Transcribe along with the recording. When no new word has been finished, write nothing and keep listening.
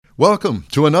Welcome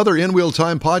to another In Wheel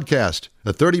Time podcast,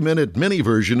 a 30-minute mini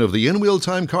version of the In Wheel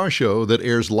Time car show that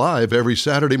airs live every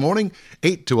Saturday morning,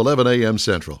 8 to 11 a.m.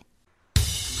 Central.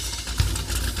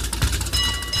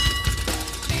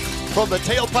 From the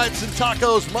Tailpipes and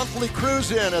Tacos monthly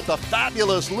cruise-in at the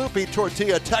fabulous Loopy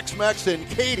Tortilla Tex-Mex in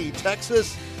Katy,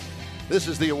 Texas, this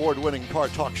is the award-winning car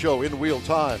talk show In Wheel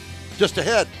Time. Just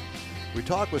ahead, we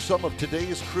talk with some of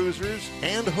today's cruisers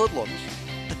and hoodlums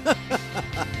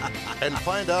and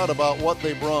find out about what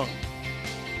they brung.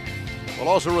 We'll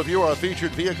also review our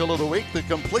featured vehicle of the week, the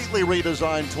completely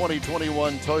redesigned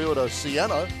 2021 Toyota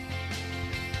Sienna.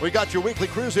 We got your weekly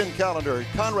cruise-in calendar.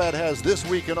 Conrad has This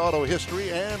Week in Auto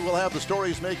History, and we'll have the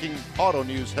stories making auto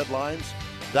news headlines.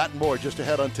 That and more just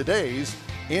ahead on today's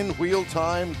In Wheel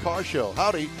Time car show.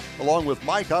 Howdy, along with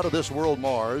Mike Out of This World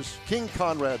Mars, King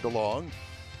Conrad DeLong.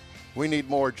 We need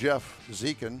more Jeff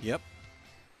Zekin. Yep.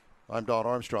 I'm Don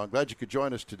Armstrong. Glad you could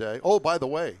join us today. Oh, by the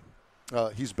way,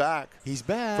 he's back. He's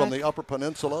back. From the Upper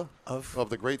Peninsula of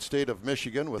the great state of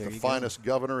Michigan with the finest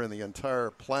governor in the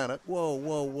entire planet.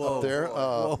 Whoa. Up there.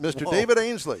 Mr. David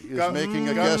Ainsley is making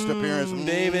a guest appearance.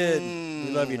 David.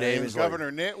 We love you, David. Ainsley.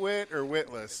 Governor Nitwit or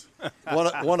Witless?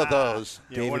 One of those.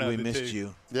 David, we missed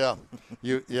you. Yeah.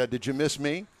 Did you miss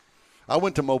me? I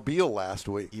went to Mobile last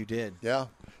week. You did. Yeah.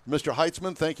 Mr.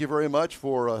 Heitzman, thank you very much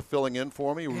for filling in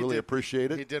for me. We really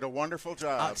appreciate it. He did a wonderful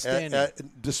job. Outstanding.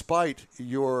 Despite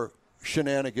your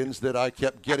shenanigans that I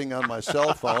kept getting on my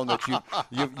cell phone, that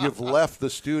you've left the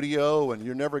studio and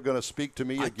you're never going to speak to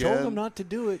me again. I told him not to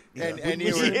do it. And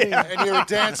you were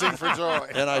dancing for joy.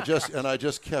 And I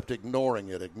just kept ignoring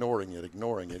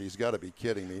it. He's got to be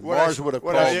kidding me. Mars would have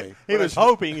called me. He was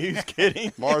hoping he was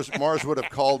kidding. Mars would have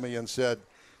called me and said,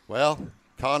 "Well,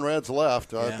 Conrad's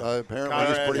left. Apparently Conrad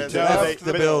he's pretty has tough." left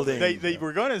the building. They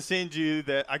were going to send you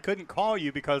that. I couldn't call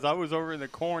you because I was over in the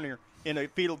corner in a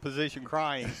fetal position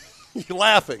crying. You're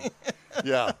laughing.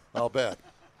 Yeah, I'll bet.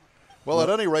 Well, at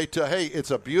any rate, hey,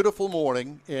 it's a beautiful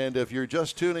morning, and if you're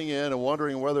just tuning in and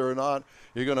wondering whether or not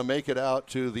you're going to make it out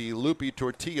to the Loopy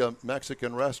Tortilla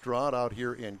Mexican restaurant out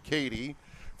here in Katy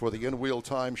for the In Wheel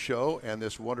Time show and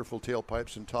this wonderful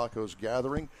Tailpipes and Tacos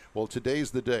gathering, well,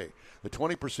 today's the day. The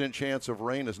 20% chance of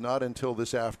rain is not until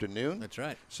this afternoon. That's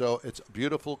right. So it's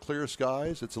beautiful, clear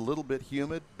skies. It's a little bit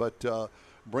humid, but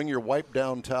bring your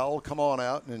wipe-down towel. Come on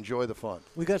out and enjoy the fun.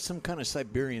 We got some kind of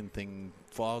Siberian thing,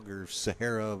 fog or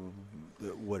Sahara,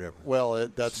 whatever. Well,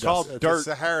 that's called dirt.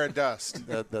 Sahara dust.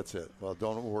 That's it. Well,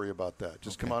 don't worry about that.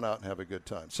 Just come on out and have a good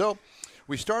time. So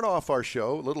we start off our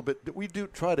show a little bit. We do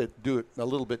try to do it a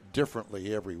little bit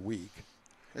differently every week.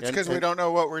 It's because we don't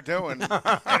know what we're doing,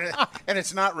 and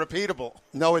it's not repeatable.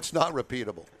 No, it's not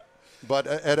repeatable. But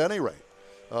at any rate,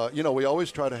 we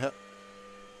always try to have.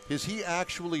 Is he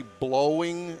actually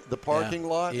blowing the parking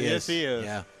lot? Yes, he is.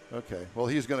 Yeah. Okay. Well,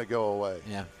 he's going to go away.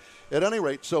 Yeah. At any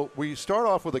rate, so we start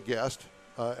off with a guest,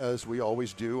 as we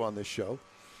always do on this show.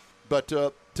 But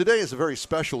today is a very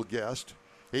special guest.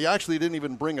 He actually didn't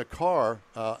even bring a car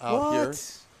out here.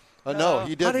 No,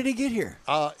 he didn't. How did he get here?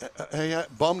 He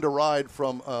bummed a ride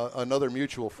from another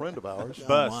mutual friend of ours.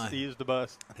 Bus. He used the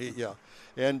bus.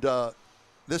 And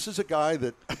this is a guy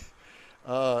that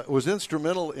was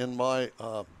instrumental in my,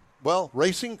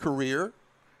 racing career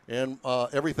and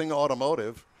everything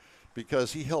automotive,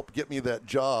 because he helped get me that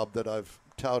job that I've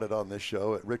touted on this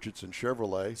show at Richardson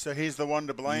Chevrolet. So he's the one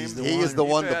to blame? He is the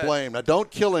one to blame. Now, don't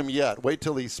kill him yet. Wait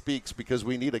till he speaks, because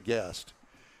we need a guest.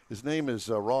 His name is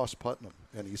Ross Putnam,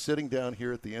 and he's sitting down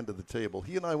here at the end of the table.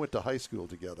 He and I went to high school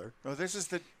together. Oh, this is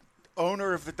the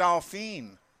owner of the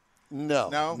Dolphin. No,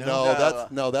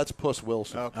 that's Puss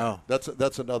Wilson. Okay. Oh.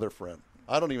 That's another friend.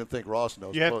 I don't even think Ross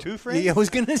knows. You have Puss. two friends? Yeah, I was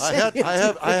going to say.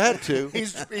 I had two.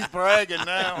 He's bragging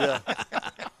now.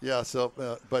 Yeah. So,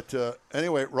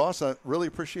 anyway, Ross, I really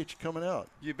appreciate you coming out.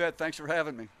 You bet. Thanks for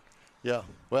having me. Yeah.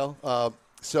 Well,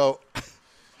 so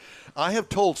I have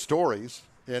told stories,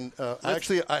 and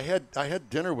actually, I had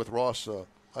dinner with Ross,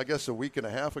 I guess a week and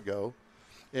a half ago,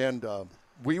 and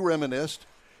we reminisced,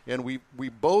 and we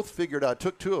both figured out.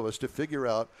 Took two of us to figure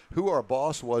out who our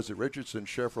boss was at Richardson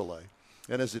Chevrolet,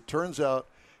 and as it turns out,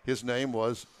 his name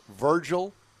was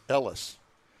Virgil Ellis.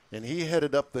 And he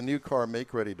headed up the new car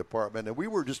make-ready department. And we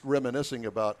were just reminiscing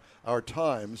about our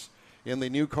times in the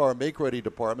new car make-ready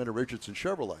department at Richardson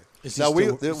Chevrolet. Is he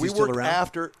still around?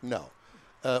 After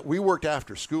we worked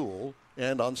after school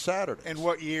and on Saturdays. And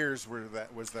what years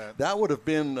was that? That would have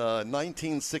been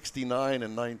 1969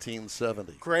 and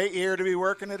 1970. Great year to be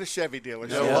working at a Chevy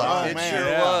dealership. Yeah. Oh, It man.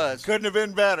 sure was. Couldn't have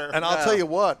been better. And I'll tell you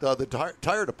what, the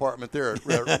tire department there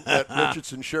at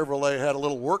Richardson Chevrolet had a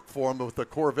little work for them with the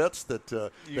Corvettes that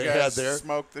you they guys had there.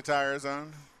 smoked the tires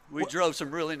on? We drove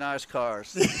some really nice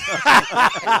cars.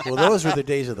 Well, those were the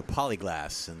days of the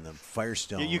polyglass and the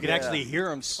Firestone. You could actually hear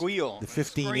them squeal. the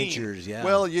 15 scream. inchers, yeah.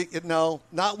 Well, no,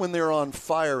 not when they're on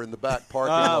fire in the back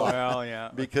parking Oh, lot. well, yeah.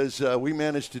 Because we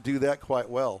managed to do that quite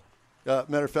well.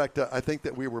 Matter of fact, I think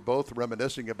that we were both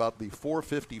reminiscing about the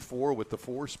 454 with the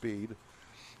 4-speed,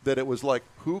 that it was like,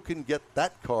 who can get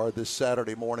that car this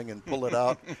Saturday morning and pull it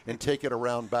out and take it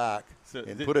around back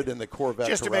and put it in the Corvette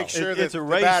Just to Corral. make sure It's that a the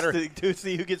race battery, to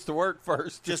see who gets to work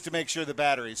first. just to make sure the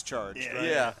battery's charged. Right?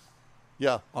 Yeah.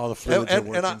 Yeah. All the fluids are and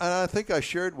working. I think I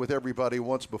shared with everybody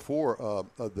once before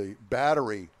the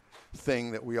battery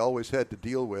thing that we always had to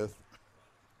deal with.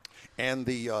 And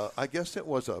I guess it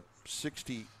was a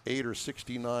 68 or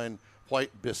 69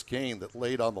 white Biscayne that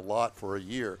laid on the lot for a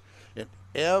year. And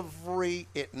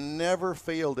it never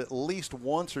failed at least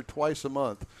once or twice a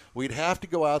month. We'd have to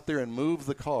go out there and move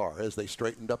the car as they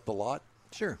straightened up the lot.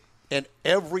 Sure. And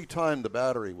every time the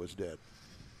battery was dead.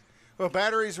 Well,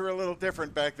 batteries were a little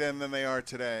different back then than they are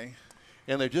today.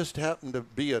 And there just happened to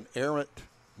be an errant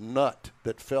nut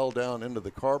that fell down into the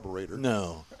carburetor.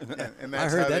 No. And I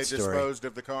that's heard how they that story. disposed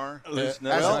of the car. Loose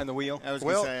nut well, behind the wheel. I was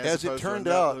Well, gonna say, as it opposed to a turned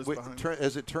nut out, loose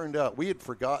behind. we had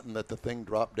forgotten that the thing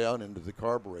dropped down into the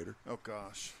carburetor. Oh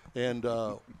gosh. And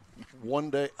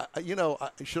one day,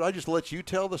 should I just let you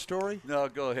tell the story? No,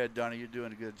 go ahead, Donnie. You're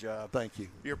doing a good job. Thank you.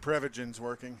 Your Prevagen's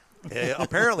working. Yeah,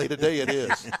 apparently today it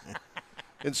is.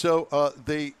 And so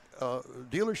the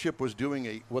dealership was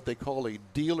doing what they call a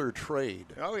dealer trade.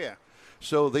 Oh yeah.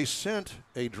 So they sent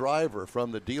a driver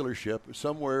from the dealership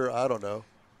somewhere, I don't know,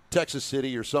 Texas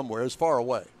City or somewhere, as far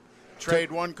away.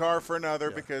 Trade one car for another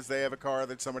because they have a car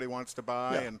that somebody wants to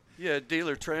buy, Yeah. and Yeah,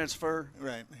 dealer transfer.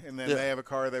 right, and then Yeah. they have a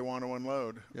car they want to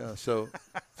unload. Yeah, so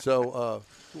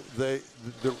the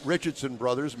Richardson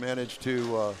brothers managed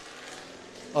to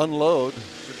unload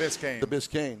The Biscayne the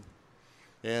Biscayne.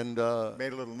 And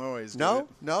made a little noise. no,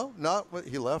 not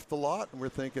he left the lot, and we're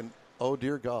thinking, oh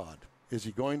dear God, is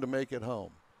he going to make it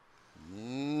home?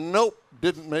 Nope,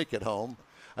 didn't make it home.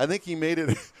 I think he made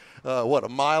it, a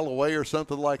mile away or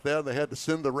something like that. They had to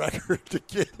send the wrecker to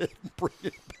get it and bring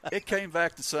it back. It came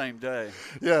back the same day.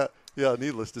 Yeah,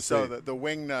 needless to So say. the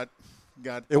wing nut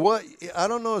got. It was. I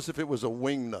don't know if it was a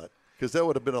wing nut, because that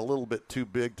would have been a little bit too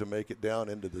big to make it down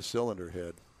into the cylinder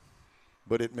head.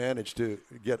 But it managed to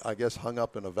get, I guess, hung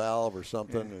up in a valve or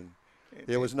something, and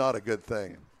it was not a good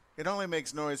thing. It only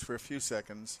makes noise for a few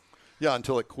seconds Yeah,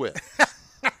 until it quit.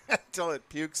 until it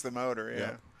pukes the motor.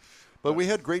 Yeah. But we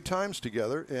had great times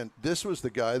together, and this was the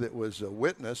guy that was a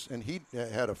witness, and he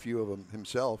had a few of them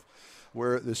himself,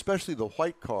 where especially the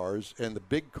white cars and the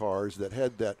big cars that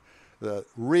had the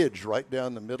ridge right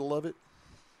down the middle of it,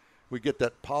 we get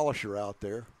that polisher out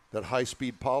there, that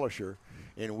high-speed polisher,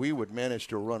 and we would manage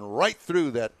to run right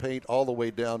through that paint all the way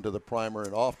down to the primer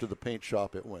and off to the paint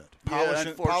shop it went. Polishing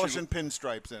unfortunately-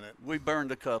 pinstripes in it. We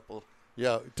burned a couple.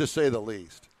 Yeah, to say the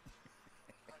least.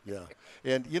 Yeah.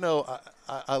 And,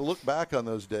 I look back on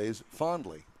those days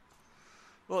fondly.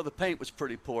 Well, the paint was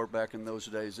pretty poor back in those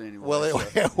days anyway. Well, so-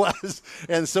 it was,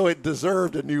 and so it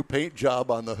deserved a new paint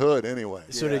job on the hood anyway.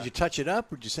 So did you touch it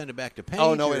up or did you send it back to paint?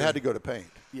 Oh, no, or- it had to go to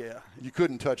paint. yeah. You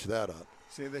couldn't touch that up.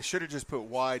 See, they should have just put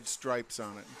wide stripes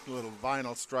on it, little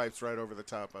vinyl stripes right over the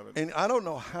top of it. And I don't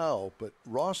know how, but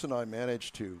Ross and I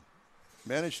managed to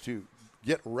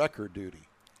get wrecker duty.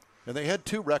 And they had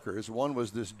two wreckers. One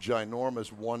was this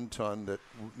ginormous 1-ton that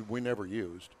we never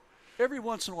used. Every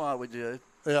once in a while we did.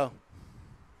 Yeah.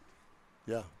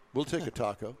 Yeah. We'll take a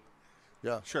taco.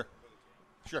 Yeah. Sure.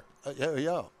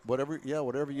 Yeah. Whatever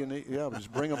you need. Yeah.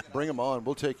 Just bring them on.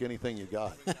 We'll take anything you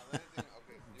got.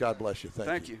 God bless you.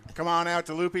 Thank you. Come on out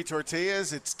to Lupi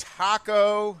Tortillas. It's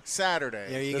Taco Saturday.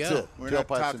 There you That's go. it. We're not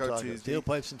Tailpipes and Taco tacos. Tuesday. Steel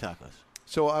pipes and tacos.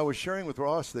 So I was sharing with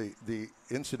Ross the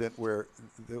incident where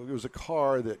there was a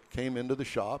car that came into the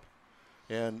shop,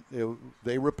 and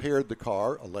they repaired the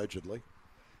car, allegedly,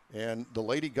 and the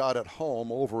lady got it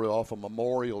home over off of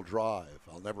Memorial Drive.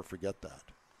 I'll never forget that.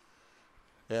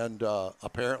 And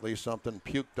apparently something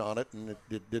puked on it, and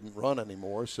it didn't run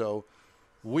anymore. So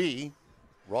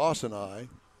Ross and I,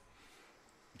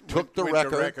 took the Went to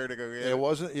wrecker. wrecker to go get it. It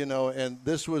wasn't, and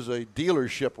this was a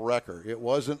dealership wrecker. It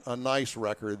wasn't a nice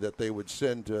wrecker that they would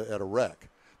send at a wreck.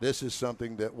 This is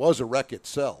something that was a wreck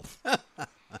itself.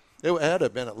 It had to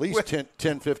have been at least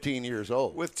 10, 15 years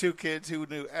old. With two kids who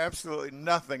knew absolutely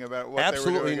nothing about what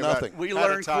Absolutely they were doing nothing. about We how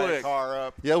learned to tie quick. a car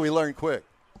up. Yeah, we learned quick.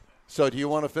 So do you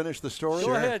want to finish the story?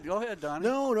 Go ahead, Donnie.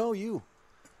 No, you.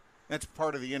 That's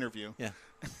part of the interview. Yeah.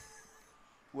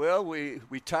 Well, we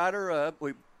tied her up.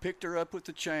 We picked her up with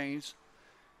the chains,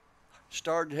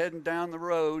 started heading down the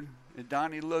road, and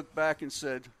Donnie looked back and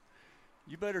said,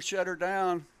 "You better shut her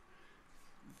down.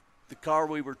 the car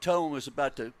we were towing was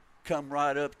about to come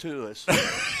right up to us.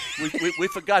 we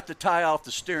forgot to tie off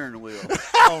the steering wheel.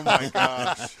 Oh, my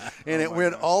gosh. And it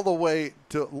went all the way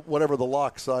to whatever the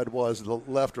lock side was, the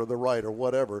left or the right or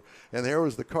whatever. And there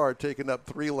was the car taking up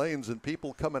 3 lanes and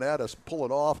people coming at us,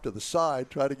 pulling off to the side,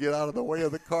 trying to get out of the way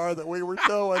of the car that we were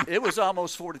towing. It was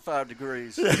almost 45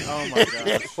 degrees. Oh, my gosh.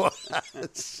 It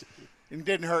was. It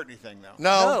didn't hurt anything, though.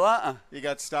 No. You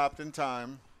got stopped in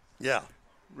time, Yeah.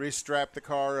 restrapped the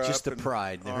car up. Just the and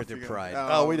pride. They off hurt their you go. pride.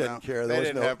 Oh, we didn't care. They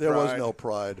didn't have there was pride. no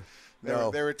pride. They No.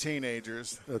 were, they were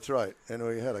teenagers. That's right, and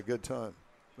we had a good time.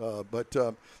 But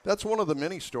that's one of the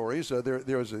many stories.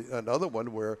 There was another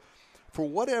one where, for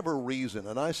whatever reason,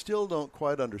 and I still don't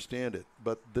quite understand it,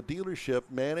 but the dealership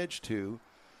managed to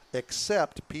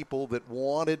accept people that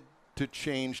wanted to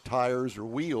change tires or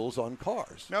wheels on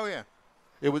cars. Oh, yeah.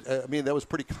 It was, I mean, that was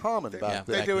pretty common back Yeah.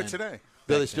 then. They do it then. today.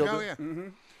 Do they still Oh, do? yeah.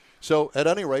 So at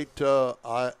any rate,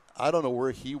 I don't know where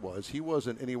he was. He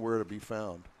wasn't anywhere to be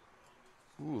found.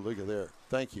 Ooh, look at there.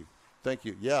 Thank you.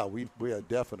 Yeah, we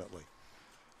definitely.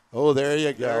 Oh, there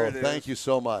you go. There it Thank is. you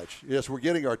so much. Yes, we're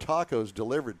getting our tacos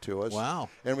delivered to us. Wow.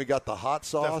 And we got the hot The,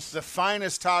 sauce. the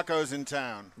finest tacos in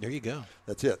town. There you go.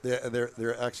 That's it.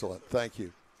 They're excellent. Thank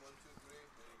you.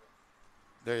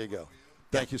 There you go.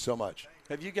 Thank you so much.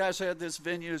 Have you guys had this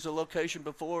venue as a location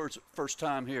before, or is it first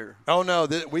time here? Oh no,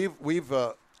 we've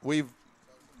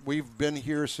been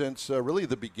here since really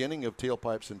the beginning of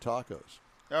Tailpipes and Tacos.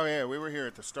 Oh, yeah. We were here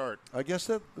at the start. I guess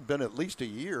that's been at least a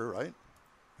year, right?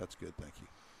 That's good. Thank you.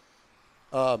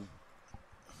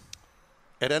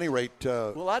 At any rate,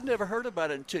 Well, I'd never heard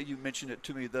about it until you mentioned it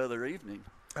to me the other evening.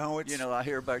 Oh, it's I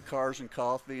hear about cars and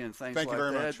coffee and things Thank you like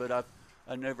very that, much. but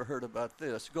I never heard about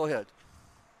this. Go ahead.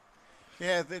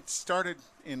 Yeah, it started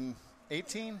in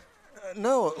 18.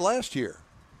 no, last year.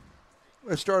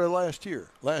 It started last year.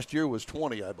 Last year was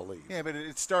 20, I believe. Yeah, but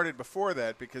it started before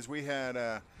that because we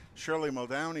had Shirley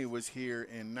Muldowney was here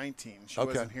in 19. She Okay.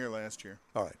 wasn't here last year.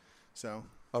 All right. So,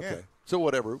 Okay. yeah. So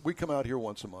whatever. We come out here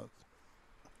once a month.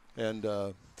 And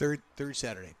Third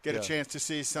Saturday. Get Yeah. a chance to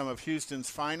see some of Houston's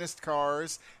finest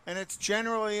cars, and it's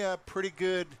generally a pretty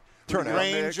good Turnout.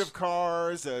 range Mix. of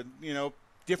cars.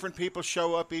 Different people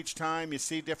show up each time. You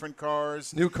see different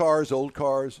cars. new cars, old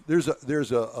cars. There's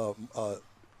a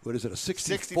what is it? A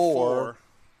 64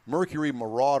 Mercury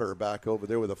Marauder back over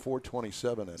there with a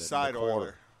 427 in it. Side in the corner.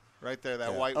 oiler, right there.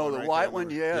 That Yeah. white Oh, one. the right white there. one?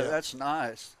 Yeah, that's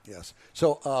nice. Yes.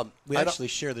 So We I don't- actually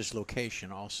share this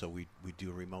location also. We do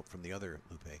a remote from the other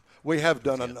Lupe. we have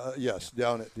done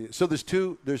down at the. So there's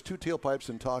two Tailpipes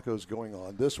and Tacos going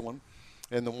on. This one,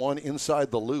 and the one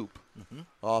inside the loop,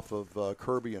 off of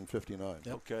Kirby and 59.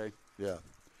 Okay. Yeah.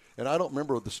 And I don't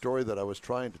remember the story that I was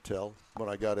trying to tell when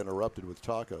I got interrupted with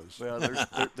tacos. Well,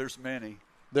 there's many.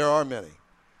 There are many.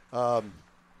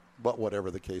 But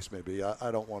whatever the case may be,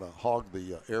 I don't want to hog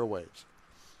the airwaves.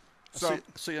 So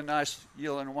See a nice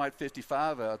yellow and white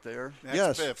 55 out there. that's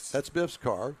yes, Biff's. that's Biff's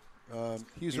car.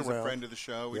 He's He's around. a friend of the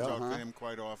show. We Yeah. talk to him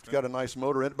quite often. Got a nice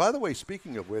motor in it. By the way,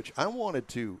 speaking of which, I wanted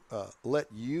to let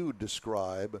you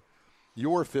describe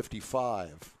your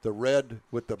 55, the red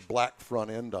with the black front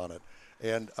end on it.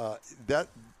 And that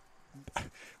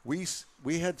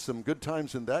we had some good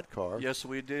times in that car. Yes,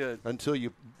 we did. Until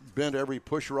you bent every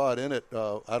push rod in it.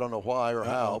 I don't know why or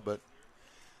how, but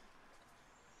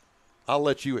I'll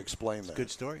let you explain that.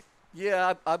 Good story.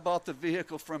 Yeah, I bought the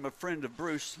vehicle from a friend of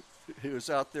Bruce who was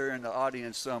out there in the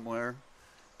audience somewhere.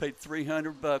 Paid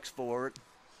 $300 for it.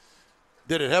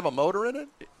 Did it have a motor in it?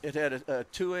 It had a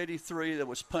 283 that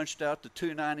was punched out to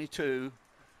 292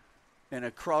 and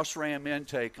a cross ram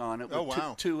intake on it with Oh,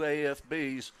 wow. two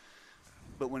AFBs.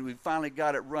 But when we finally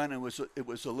got it running, it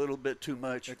was a little bit too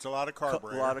much. It's a lot of A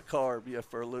carburetor. lot of carb, yeah,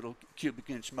 for a little cubic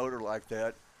inch motor like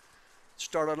that.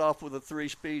 Started off with a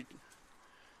 3-speed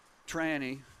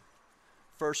tranny.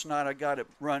 First night I got it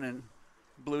running,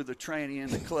 blew the tranny in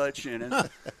the clutch in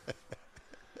it.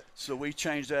 So we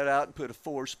changed that out and put a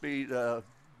 4-speed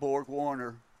Borg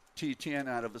Warner T10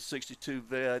 out of a 62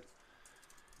 Vet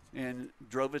and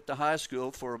drove it to high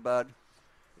school for about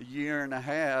a year and a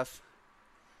half.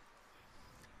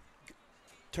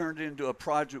 Turned it into a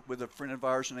project with a friend of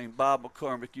ours named Bob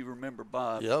McCormick. You remember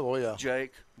Bob? Yeah, oh yeah.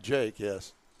 Jake. Jake,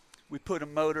 yes. We put a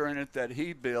motor in it that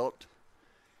he built,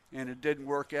 and it didn't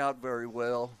work out very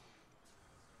well.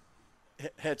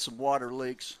 Had some water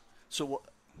leaks. So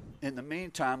in the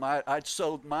meantime, I'd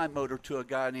sold my motor to a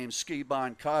guy named Ski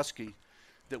Bonkoski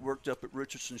that worked up at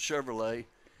Richardson Chevrolet,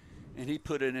 and he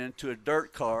put it into a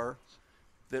dirt car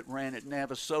that ran at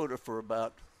Navasota for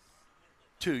about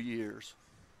 2 years.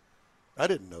 I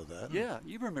didn't know that. Yeah,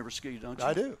 you remember Ski, don't you?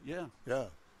 I do. Yeah. Yeah.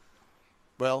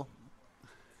 Well,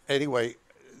 anyway,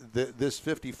 this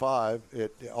 55,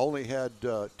 it only had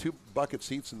 2 bucket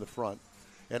seats in the front.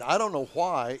 And I don't know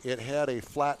why it had a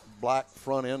flat black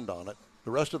front end on it.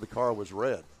 The rest of the car was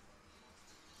red.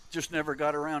 Just never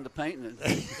got around to painting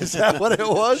it. Is that what it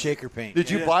was? Shaker paint. Did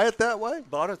you Yeah. buy it that way?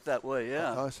 Bought it that way,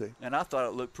 yeah. Oh, I see. And I thought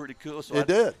it looked pretty cool. So It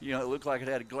did. You know, it looked like it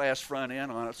had a glass front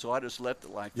end on it, so I just left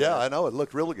it like Yeah, that. I know. It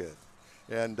looked really good.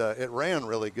 And it ran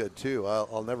really good, too.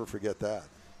 I'll never forget that.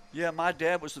 Yeah, my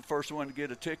dad was the first one to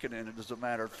get a ticket in it, as a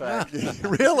matter of fact.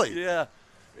 Really? Yeah.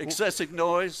 Excessive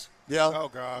noise Yeah. Oh,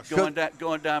 gosh. going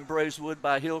down Braeswood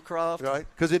by Hillcroft. Right?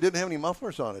 Because it didn't have any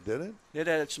mufflers on it, did it? It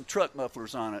had some truck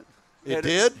mufflers on it. It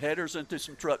did? Headers into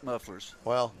some truck mufflers.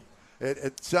 Well,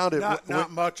 it sounded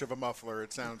Not much of a muffler,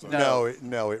 it sounds like. No,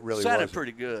 it really Sounded wasn't.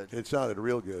 pretty good. It sounded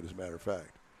real good, as a matter of fact.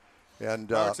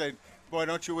 And I would say, boy,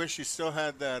 don't you wish you still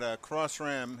had that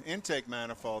cross-ram intake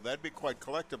manifold? That'd be quite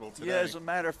collectible today. Yeah, as a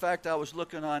matter of fact, I was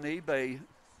looking on eBay,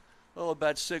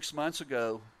 about 6 months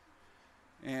ago,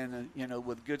 and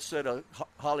with a good set of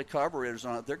Holley carburetors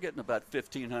on it, they're getting about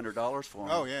 $1,500 for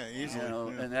them. Oh, yeah, easily.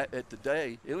 Yeah. And that, at the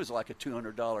day, it was like a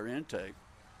 $200 intake.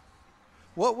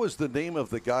 what was the name of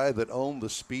the guy that owned the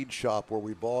speed shop where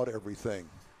we bought everything?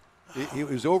 He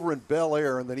was over in Bel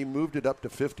Air, and then he moved it up to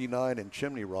 59 in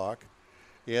Chimney Rock.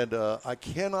 And I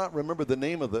cannot remember the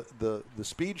name of the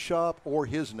speed shop or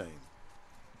his name.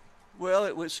 Well,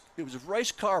 it was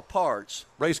race car parts.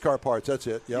 Race car parts, that's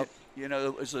it. Yep.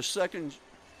 It was the second.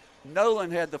 Nolan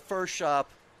had the first shop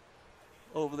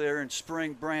over there in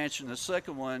Spring Branch, and the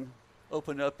second one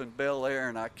opened up in Bel Air,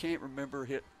 and I can't remember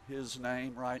his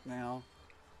name right now.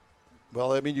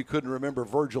 Well, I mean, you couldn't remember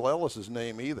Virgil Ellis's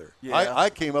name either. Yeah. I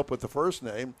came up with the first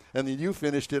name, and then you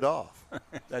finished it off.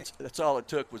 That's all it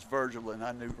took was Virgil, and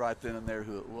I knew right then and there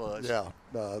who it was. Yeah,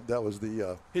 that was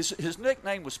the His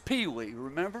nickname was Pee Wee.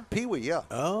 Remember? Pee Wee. Yeah,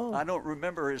 Oh, I don't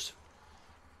remember his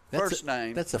that's first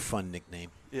name. That's a fun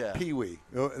nickname. Yeah. Pee Wee.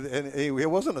 And it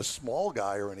wasn't a small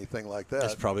guy or anything like that.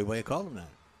 That's probably why you called him that.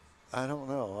 I don't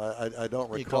know. I don't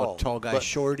You recall. call a tall guy but,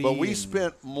 shorty But we and-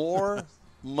 spent more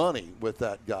money with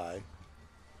that guy.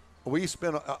 We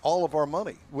spent all of our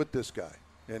money with this guy.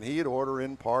 And he'd order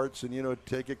in parts and, it'd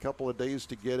take a couple of days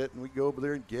to get it. And we'd go over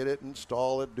there and get it,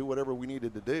 install it, do whatever we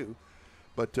needed to do.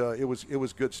 But it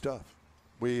was good stuff.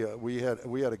 We had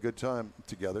a good time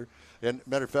together. And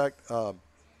matter of fact,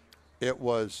 it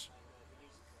was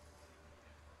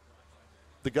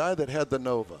the guy that had the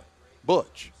Nova,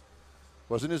 Butch.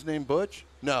 Wasn't his name Butch?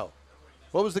 No.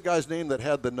 What was the guy's name that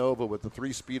had the Nova with the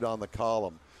 3-speed on the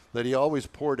column? That he always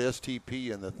poured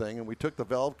STP in the thing, and we took the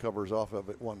valve covers off of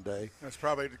it one day. That's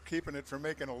probably keeping it from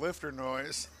making a lifter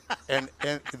noise. And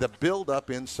the buildup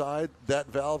inside that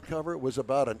valve cover was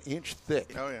about an inch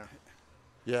thick. Oh, yeah.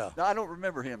 Yeah. No, I don't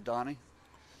remember him, Donnie.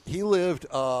 He lived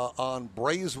on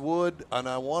Braeswood, and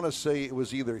I want to say it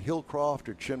was either Hillcroft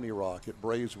or Chimney Rock at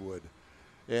Braeswood.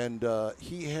 And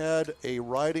he had a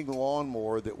riding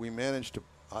lawnmower that we managed to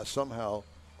somehow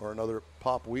or another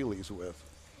pop wheelies with.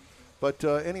 But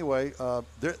anyway,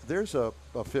 there's a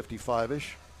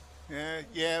 55-ish.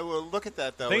 Yeah, well, look at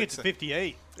that, though. I think it's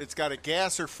 58. It's got a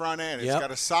gasser front end. It's Yep.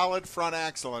 got a solid front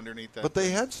axle underneath that. But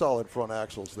they had solid front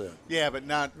axles then. Yeah, but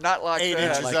not like 8 that.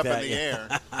 inches Like up that, in the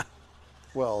yeah. air.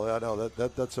 Well, I know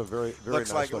that's a very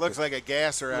looks nice looks like a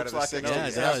gasser out of the Looks like 60s. an Yeah,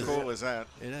 it How does. cool is that?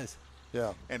 It is.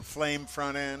 yeah. And flame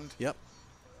front end. Yep.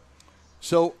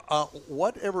 So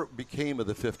whatever became of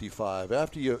the 55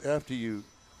 after you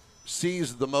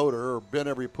seized the motor or bent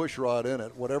every push rod in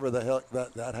it, whatever the hell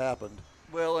that happened?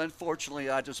 Well, unfortunately,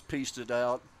 I just pieced it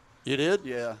out. You did?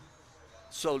 Yeah.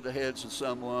 Sold the heads to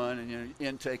someone, and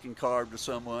intake and carb to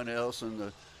someone else, and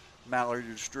the Mallory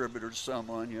distributor to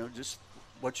someone. Just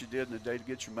what you did in the day to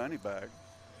get your money back.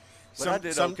 But I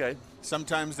did okay.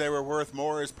 Sometimes they were worth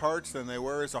more as parts than they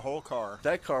were as a whole car.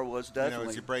 That car was definitely.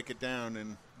 As you break it down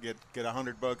and get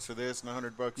 $100 for this and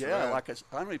 $100 for Yeah, that. like I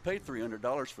only paid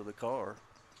 $300 for the car.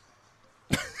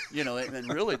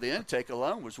 And really the intake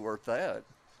alone was worth that.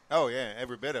 Oh yeah,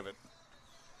 every bit of it.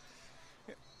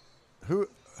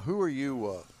 Who are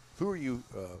you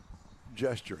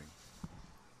gesturing?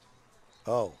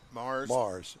 Oh, Mars.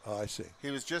 Oh, I see. He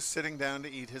was just sitting down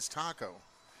to eat his taco.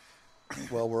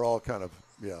 Well, we're all kind of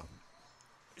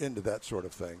into that sort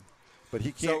of thing, but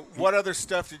he can't. So, what other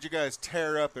stuff did you guys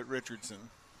tear up at Richardson?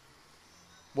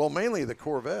 Well, mainly the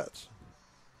Corvettes.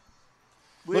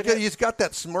 We Look had- at he's got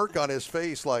that smirk on his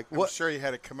face, like I'm what? sure you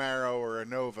had a Camaro or a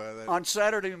Nova. That, On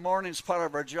Saturday mornings, part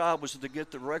of our job was to get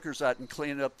the wreckers out and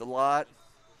clean up the lot.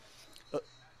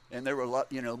 And there were a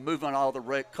lot, moving all the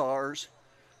wrecked cars.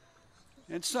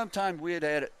 And sometimes we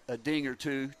had a ding or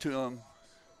two to them.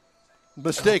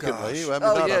 Mistakenly, I mean, not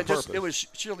on just purpose. it was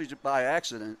surely by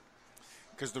accident.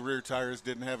 because the rear tires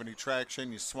didn't have any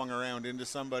traction. You swung around into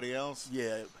somebody else.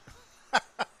 Yeah.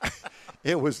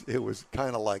 It was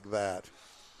kind of like that.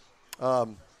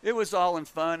 It was all in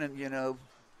fun, and, you know.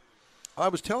 I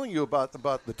was telling you about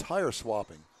the tire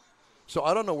swapping. So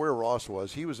I don't know where Ross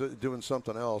was. He was doing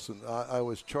something else, and I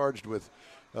was charged with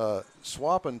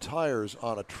swapping tires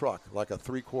on a truck, like a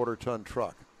 3/4 ton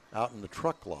truck, out in the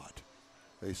truck lot.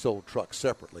 They sold trucks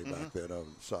separately back then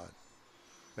on the side.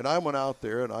 And I went out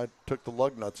there, and I took the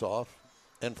lug nuts off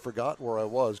and forgot where I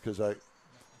was because I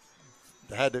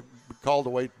had to called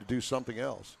away to do something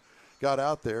else. Got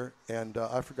out there, and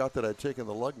I forgot that I'd taken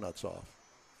the lug nuts off.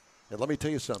 And let me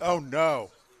tell you something. Oh, no.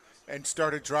 And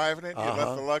started driving it? You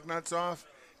left the lug nuts off?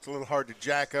 It's a little hard to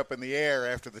jack up in the air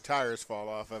after the tires fall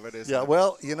off of it, isn't it?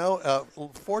 Well, you know,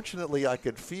 fortunately I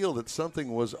could feel that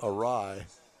something was awry.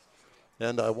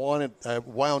 And I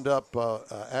wound up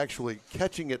actually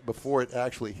catching it before it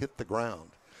actually hit the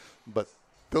ground. But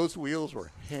those wheels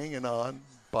were hanging on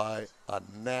by a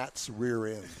gnat's rear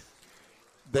end.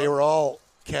 They were all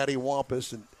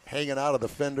cattywampus and hanging out of the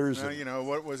fenders. You know,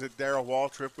 what was it Darrell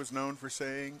Waltrip was known for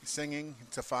singing?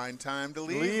 It's a fine time to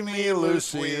leave me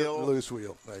loose wheel. Loose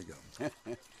wheel. There you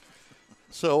go.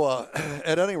 So,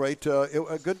 at any rate,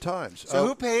 good times. So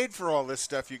who paid for all this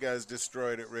stuff you guys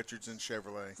destroyed at Richardson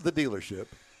Chevrolet? The dealership.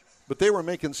 But they were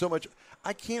making so much.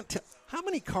 I can't tell. How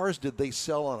many cars did they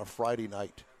sell on a Friday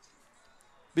night?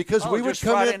 Because we would just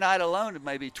come Friday in. night alone,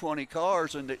 maybe 20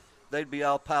 cars, and they'd be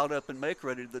all piled up and make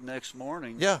ready the next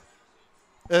morning. Yeah.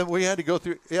 And we had to go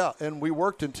through, and we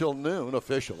worked until noon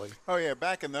officially. Oh, yeah,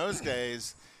 back in those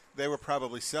days, they were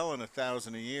probably selling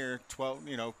 1,000 a year,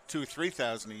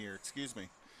 2,000-3,000 a year,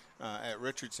 at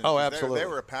Richardson. Oh, absolutely. They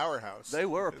were a powerhouse. They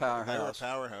were a powerhouse. They were a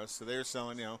powerhouse, so they were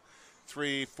selling,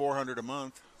 300-400 a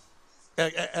month.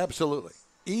 Absolutely.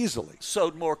 Easily.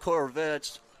 Sold more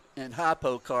Corvettes and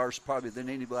hypo cars probably than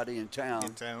anybody in town.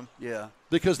 In town? Yeah.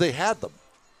 Because they had them.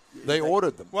 They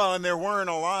ordered them. Well, and there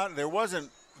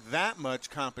wasn't that much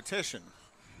competition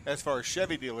as far as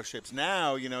Chevy dealerships.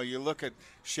 Now, you look at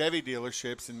Chevy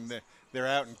dealerships and they're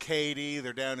out in Katy,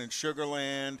 they're down in Sugar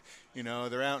Land,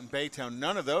 they're out in Baytown.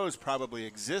 None of those probably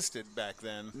existed back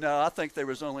then. No, I think there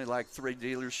was only like 3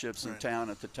 dealerships in town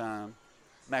at the time.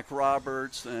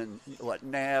 McRoberts and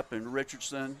Knapp and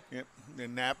Richardson. Yep,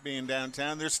 and Knapp being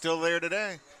downtown, they're still there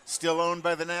today. Still owned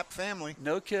by the Knapp family.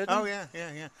 No kidding? Oh, yeah.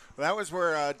 Well, that was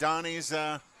where Donnie's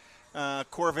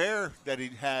Corvair that he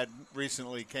had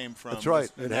recently came from. That's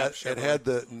right. It had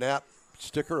the Knapp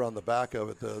sticker on the back of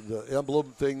it, the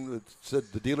emblem thing that said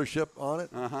the dealership on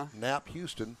it, Knapp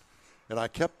Houston. And I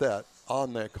kept that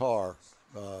on that car,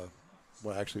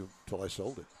 actually, until I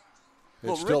sold it.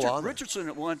 It's still on there. Richardson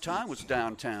at one time was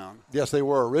downtown. Yes, they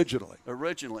were originally.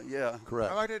 Originally, yeah.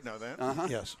 Correct. Oh, I didn't know that.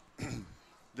 Yes.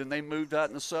 Then they moved out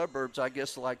in the suburbs, I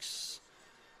guess,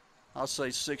 I'll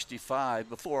say 65.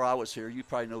 Before I was here, you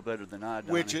probably know better than I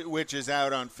do. Which is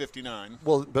out on 59.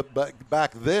 Well, but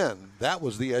back then, that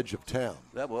was the edge of town.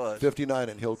 That was. 59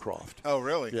 and Hillcroft. Oh,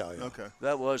 really? Yeah. Okay.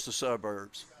 That was the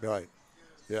suburbs. Right.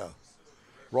 Yeah.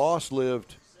 Ross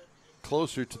lived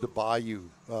closer to the bayou,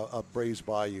 Brays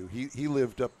Bayou. He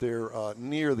lived up there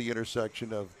near the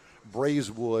intersection of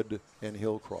Braeswood and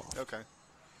Hillcroft. Okay.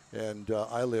 And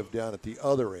I lived down at the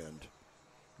other end,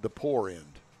 the poor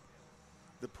end.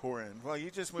 The poor end. Well,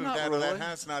 you just moved Not out of that really.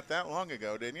 house not that long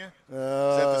ago, didn't you? Is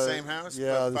Is that the same house?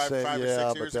 Yeah, About the same. five or Yeah,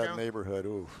 6 but years that ago?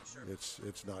 neighborhood,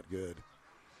 it's not good.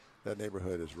 That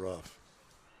neighborhood is rough.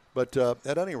 But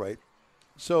at any rate,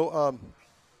 so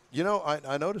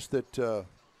I noticed that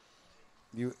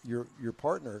your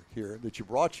partner here that you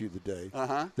brought you today,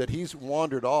 that he's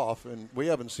wandered off, and we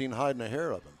haven't seen hide and a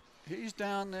hair of him. He's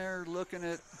down there looking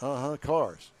at,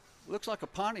 Cars. looks like a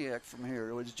Pontiac from here.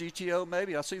 It was GTO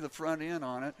maybe. I see the front end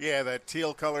on it. Yeah, that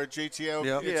teal-colored GTO.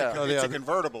 Yep. It's a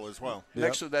convertible as well. Yep.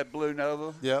 Next to that Blue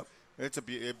Nova. Yep. It's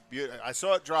I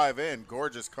saw it drive in.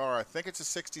 Gorgeous car. I think it's a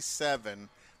 67,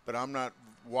 but I'm not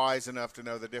wise enough to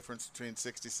know the difference between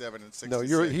 67 and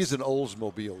 66. No, he's an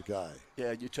Oldsmobile guy.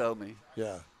 Yeah, you told me.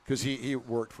 Yeah, because he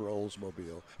worked for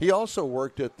Oldsmobile. He also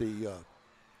worked at the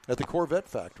Corvette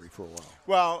factory for a while.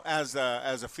 Well, as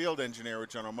a field engineer with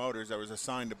General Motors, I was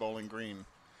assigned to Bowling Green.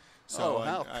 So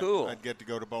how cool. I'd get to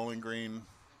go to Bowling Green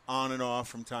on and off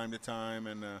from time to time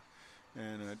and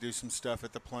do some stuff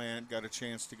at the plant. Got a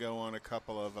chance to go on a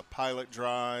couple of pilot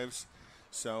drives.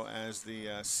 So as the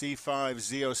C5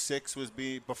 Z06 was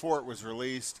before it was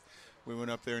released, we went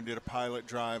up there and did a pilot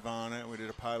drive on it. We did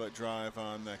a pilot drive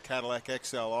on the Cadillac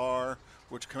XLR,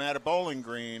 which came out of Bowling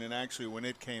Green. And actually, when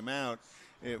it came out,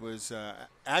 it was a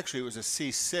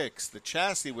C6. The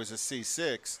chassis was a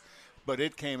C6, but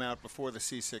it came out before the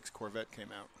C6 Corvette came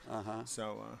out. Uh-huh.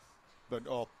 So, but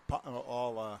all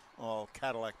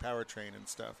Cadillac powertrain and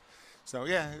stuff. So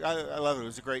yeah, I love it. It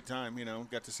was a great time.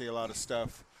 Got to see a lot of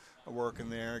stuff working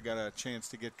there. Got a chance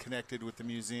to get connected with the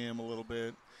museum a little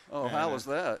bit. Oh, how was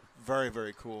that? Very,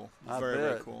 very cool. I Very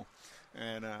bet. cool.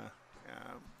 And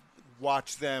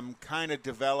watch them kind of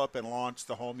develop and launch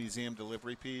the whole museum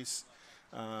delivery piece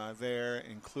there,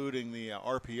 including the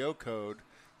RPO code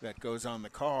that goes on the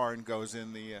car and goes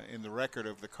in the record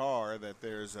of the car, that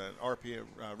there's an RPO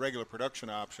regular production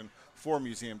option for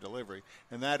museum delivery,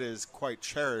 and that is quite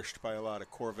cherished by a lot of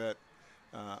Corvette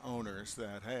owners.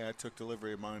 That, hey, I took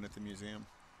delivery of mine at the museum.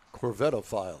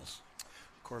 Corvetophiles.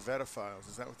 Corvetophiles,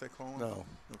 is that what they call them? No.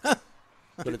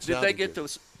 But it Did they sounded get good.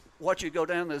 to watch you go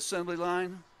down the assembly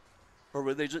line, or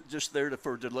were they just there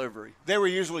for delivery? They were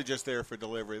usually just there for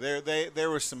delivery. There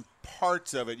were some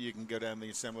parts of it you can go down the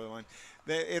assembly line.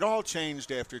 It all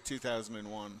changed after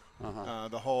 2001.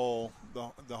 The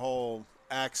whole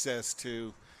access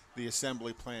to the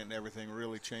assembly plant and everything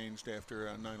really changed after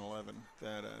 9/11.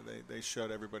 That they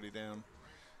shut everybody down,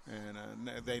 and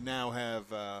they now have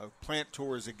plant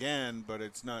tours again, but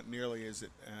it's not nearly as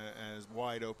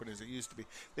wide open as it used to be.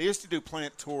 They used to do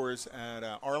plant tours at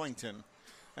Arlington,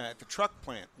 at the truck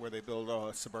plant where they build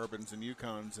Suburbans and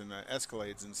Yukons and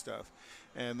Escalades and stuff.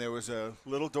 And there was a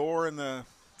little door in the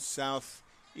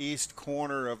southeast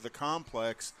corner of the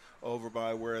complex over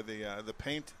by where the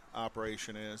paint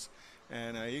operation is.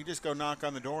 And you just go knock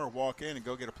on the door, walk in, and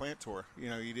go get a plant tour.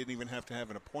 You didn't even have to have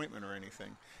an appointment or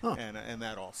anything. And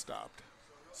that all stopped.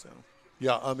 So.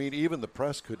 Yeah, I mean, even the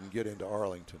press couldn't get into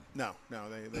Arlington. No.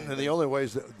 And the only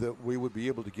ways that we would be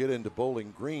able to get into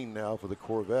Bowling Green now for the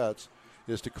Corvettes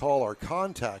is to call our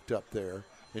contact up there,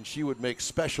 and she would make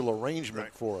special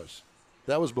arrangement for us.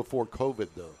 That was before COVID,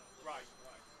 though. Right.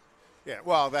 Yeah,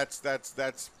 well, that's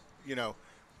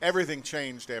everything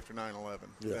changed after 9/11.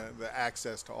 Yeah. The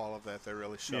access to all of that, they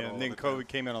really shut all and then of it COVID down.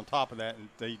 came in on top of that, and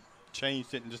they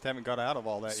changed it and just haven't got out of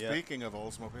all that yet. Speaking of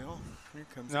Oldsmobile, here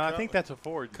comes No, I think that's a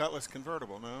Ford. Cutlass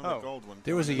convertible. No, Oh. the gold one.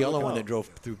 There was a yellow one that drove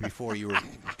through before you were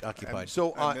occupied.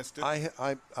 So I missed it.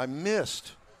 I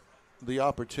missed the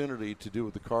opportunity to do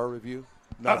the car review.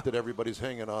 Not that everybody's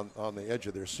hanging on the edge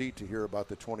of their seat to hear about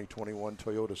the 2021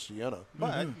 Toyota Sienna.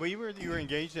 But you were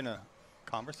engaged in a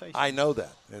conversation. I know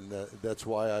that, and that's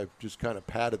why I just kind of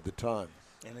padded the time.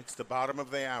 And it's the bottom of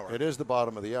the hour. It is the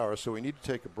bottom of the hour, so we need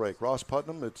to take a break. Ross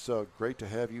Putnam, it's great to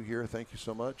have you here. Thank you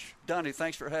so much. Donnie,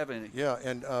 thanks for having me. Yeah,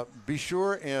 and be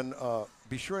sure and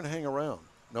hang around.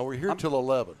 Now we're here till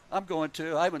 11. I'm going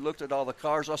to. I haven't looked at all the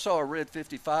cars. I saw a red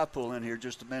 55 pull in here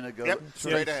just a minute ago. Yep, Yeah,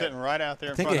 straight it's ahead. sitting right out there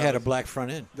I in think front it had a of us. black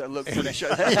front end. That looked pretty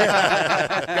sharp.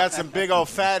 Got some big old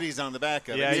fatties on the back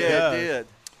of Yeah, it. he Yeah, does. it did.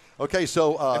 Okay,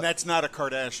 so And that's not a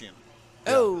Kardashian.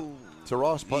 Oh. so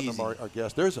Ross Putnam, Easy. our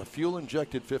guest, there's a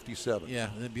fuel-injected 57.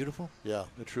 Yeah, isn't it beautiful? Yeah,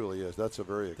 it truly is. That's a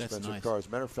very That's expensive nice. car. As a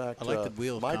matter of fact, I like the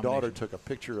wheel my daughter combination. took a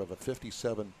picture of a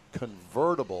 57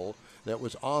 convertible that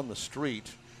was on the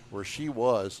street where she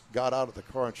was, got out of the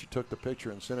car, and she took the picture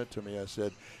and sent it to me. I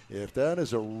said, if that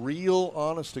is a real,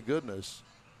 honest-to-goodness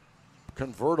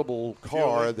convertible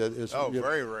car that is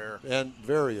very rare. and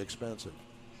very expensive,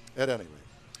 at any rate.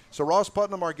 So Ross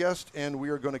Putnam, our guest, and we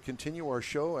are going to continue our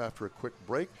show after a quick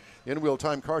break. In Wheel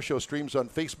Time Car Show streams on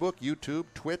Facebook, YouTube,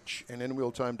 Twitch, and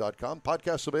InWheelTime.com.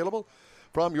 Podcasts available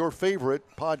from your favorite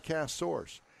podcast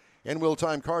source. In Wheel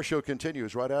Time Car Show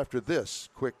continues right after this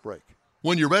quick break.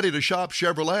 When you're ready to shop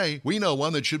Chevrolet, we know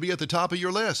one that should be at the top of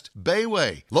your list.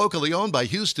 Bayway. Locally owned by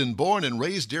Houston-born and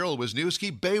raised Daryl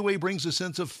Wisniewski, Bayway brings a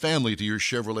sense of family to your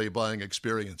Chevrolet buying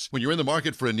experience. When you're in the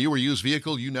market for a new or used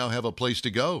vehicle, you now have a place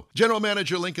to go. General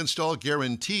Manager Lincoln Stahl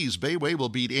guarantees Bayway will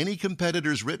beat any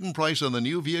competitor's written price on the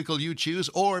new vehicle you choose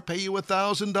or pay you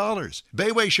 $1,000.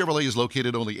 Bayway Chevrolet is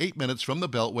located only 8 minutes from the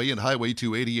Beltway and Highway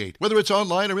 288. Whether it's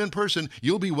online or in person,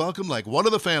 you'll be welcome like one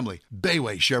of the family.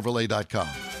 BaywayChevrolet.com.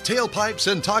 Tailpipes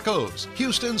and Tacos.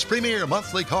 Houston's premier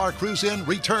monthly car cruise-in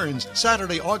returns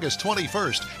Saturday, August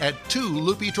 21st at 2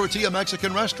 Loopy Tortilla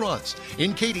Mexican restaurants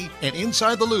in Katy and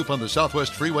inside the Loop on the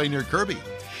Southwest Freeway near Kirby.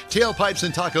 Tailpipes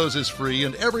and Tacos is free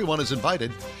and everyone is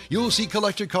invited. You'll see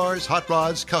collector cars, hot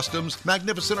rods, customs,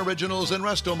 magnificent originals, and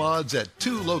resto mods at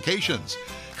 2 locations.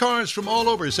 Cars from all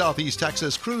over Southeast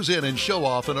Texas cruise in and show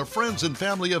off in a friends and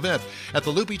family event at the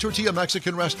Loopy Tortilla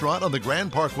Mexican Restaurant on the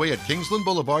Grand Parkway at Kingsland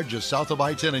Boulevard just south of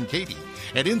I-10 in Katy,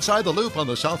 and inside the Loop on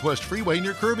the Southwest Freeway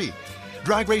near Kirby.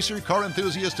 Drag racer, car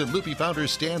enthusiast, and Loopy founder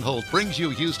Stan Holt brings you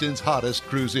Houston's hottest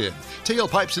cruise in.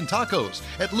 Tailpipes and Tacos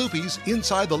at Loopy's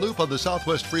inside the Loop on the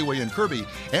Southwest Freeway in Kirby,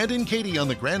 and in Katy on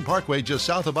the Grand Parkway just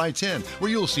south of I-10,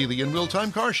 where you'll see the In Real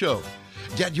Time Car Show.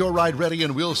 Get your ride ready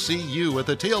and we'll see you at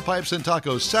the Tailpipes and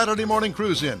Tacos Saturday Morning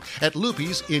Cruise-In at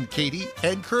Loopy's in Katy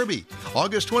and Kirby.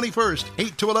 August 21st,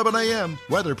 8 to 11 a.m.,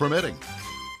 weather permitting.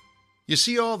 You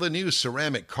see all the new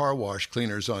ceramic car wash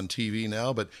cleaners on TV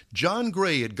now, but John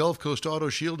Gray at Gulf Coast Auto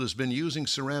Shield has been using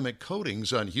ceramic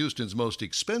coatings on Houston's most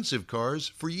expensive cars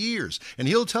for years, and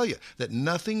he'll tell you that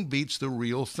nothing beats the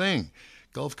real thing.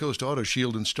 Gulf Coast Auto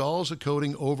Shield installs a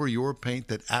coating over your paint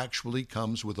that actually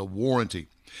comes with a warranty.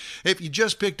 If you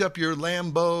just picked up your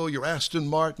Lambo, your Aston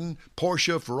Martin,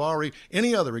 Porsche, Ferrari,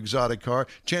 any other exotic car,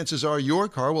 chances are your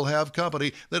car will have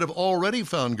company that have already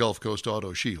found Gulf Coast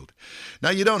Auto Shield. Now,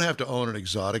 you don't have to own an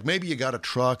exotic. Maybe you got a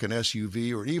truck, an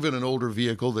SUV, or even an older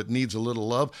vehicle that needs a little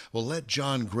love. Well, let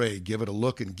John Gray give it a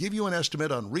look and give you an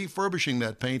estimate on refurbishing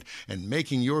that paint and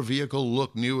making your vehicle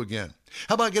look new again.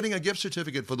 How about getting a gift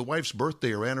certificate for the wife's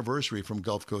birthday or anniversary from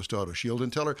Gulf Coast Auto Shield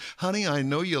and tell her, honey, I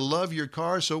know you love your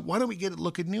car, so why don't we get it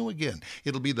looking new again?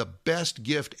 It'll be the best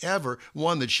gift ever,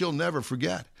 one that she'll never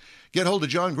forget. Get hold of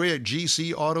John Gray at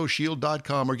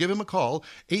gcautoshield.com or give him a call,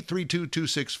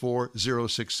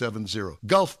 832-264-0670.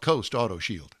 Gulf Coast Auto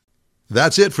Shield.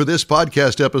 That's it for this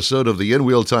podcast episode of the In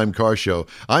Wheel Time Car Show.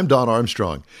 I'm Don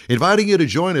Armstrong, inviting you to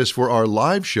join us for our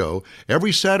live show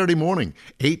every Saturday morning,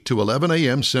 8 to 11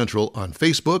 a.m. Central on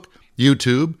Facebook,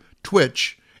 YouTube,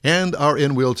 Twitch, and our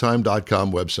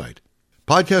InWheelTime.com website.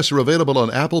 Podcasts are available on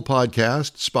Apple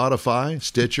Podcasts, Spotify,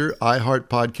 Stitcher, iHeart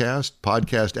Podcast,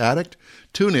 Podcast Addict,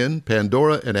 TuneIn,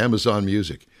 Pandora, and Amazon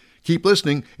Music. Keep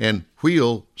listening, and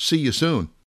we'll see you soon.